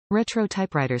Retro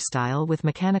typewriter style with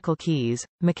mechanical keys,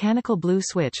 mechanical blue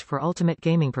switch for ultimate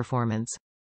gaming performance.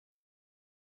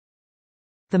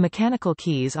 The mechanical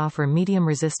keys offer medium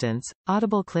resistance,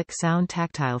 audible click sound,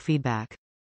 tactile feedback.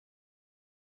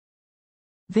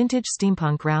 Vintage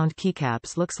steampunk round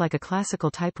keycaps looks like a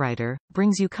classical typewriter,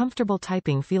 brings you comfortable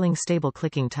typing feeling, stable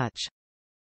clicking touch.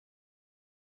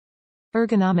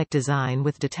 Ergonomic design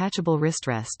with detachable wrist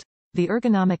rest. The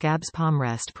ergonomic ABS palm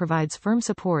rest provides firm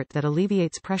support that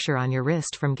alleviates pressure on your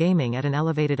wrist from gaming at an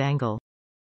elevated angle.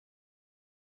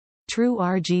 True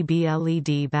RGB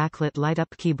LED backlit light-up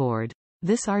keyboard.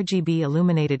 This RGB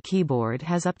illuminated keyboard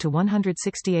has up to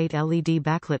 168 LED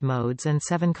backlit modes and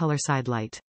 7-color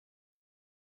sidelight.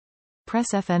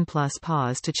 Press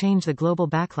Fn+Pause to change the global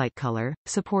backlight color,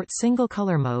 supports single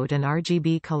color mode and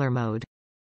RGB color mode.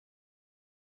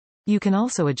 You can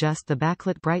also adjust the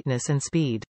backlit brightness and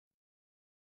speed.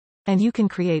 And you can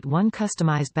create one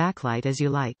customized backlight as you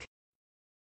like.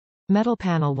 Metal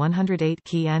panel 108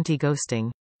 key anti-ghosting.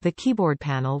 The keyboard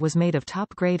panel was made of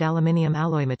top-grade aluminium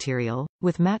alloy material,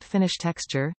 with matte finish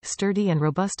texture, sturdy and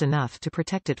robust enough to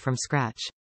protect it from scratch.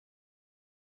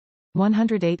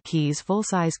 108 keys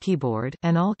full-size keyboard,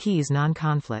 and all keys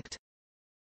non-conflict.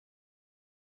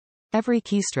 Every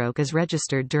keystroke is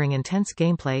registered during intense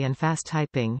gameplay and fast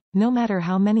typing, no matter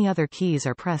how many other keys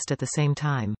are pressed at the same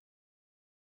time.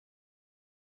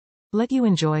 Let you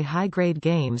enjoy high-grade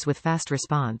games with fast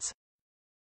response.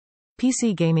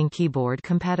 PC gaming keyboard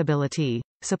compatibility.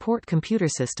 Support computer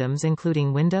systems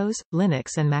including Windows,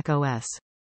 Linux and Mac OS.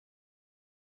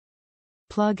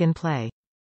 Plug and play.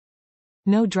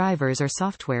 No drivers or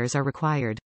softwares are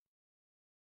required.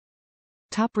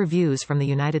 Top reviews from the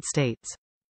United States.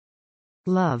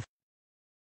 Love.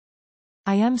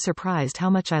 I am surprised how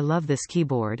much I love this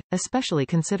keyboard, especially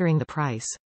considering the price.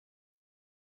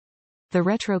 The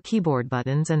retro keyboard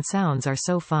buttons and sounds are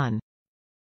so fun.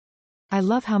 I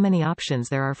love how many options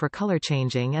there are for color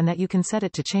changing and that you can set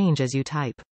it to change as you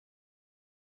type.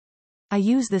 I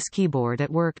use this keyboard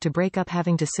at work to break up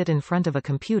having to sit in front of a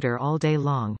computer all day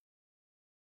long.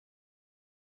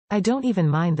 I don't even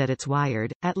mind that it's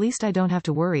wired, at least I don't have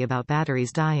to worry about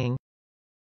batteries dying.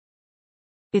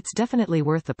 It's definitely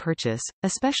worth the purchase,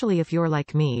 especially if you're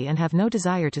like me and have no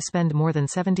desire to spend more than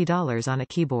 $70 on a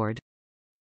keyboard.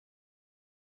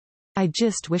 I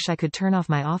just wish I could turn off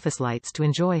my office lights to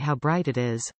enjoy how bright it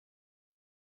is.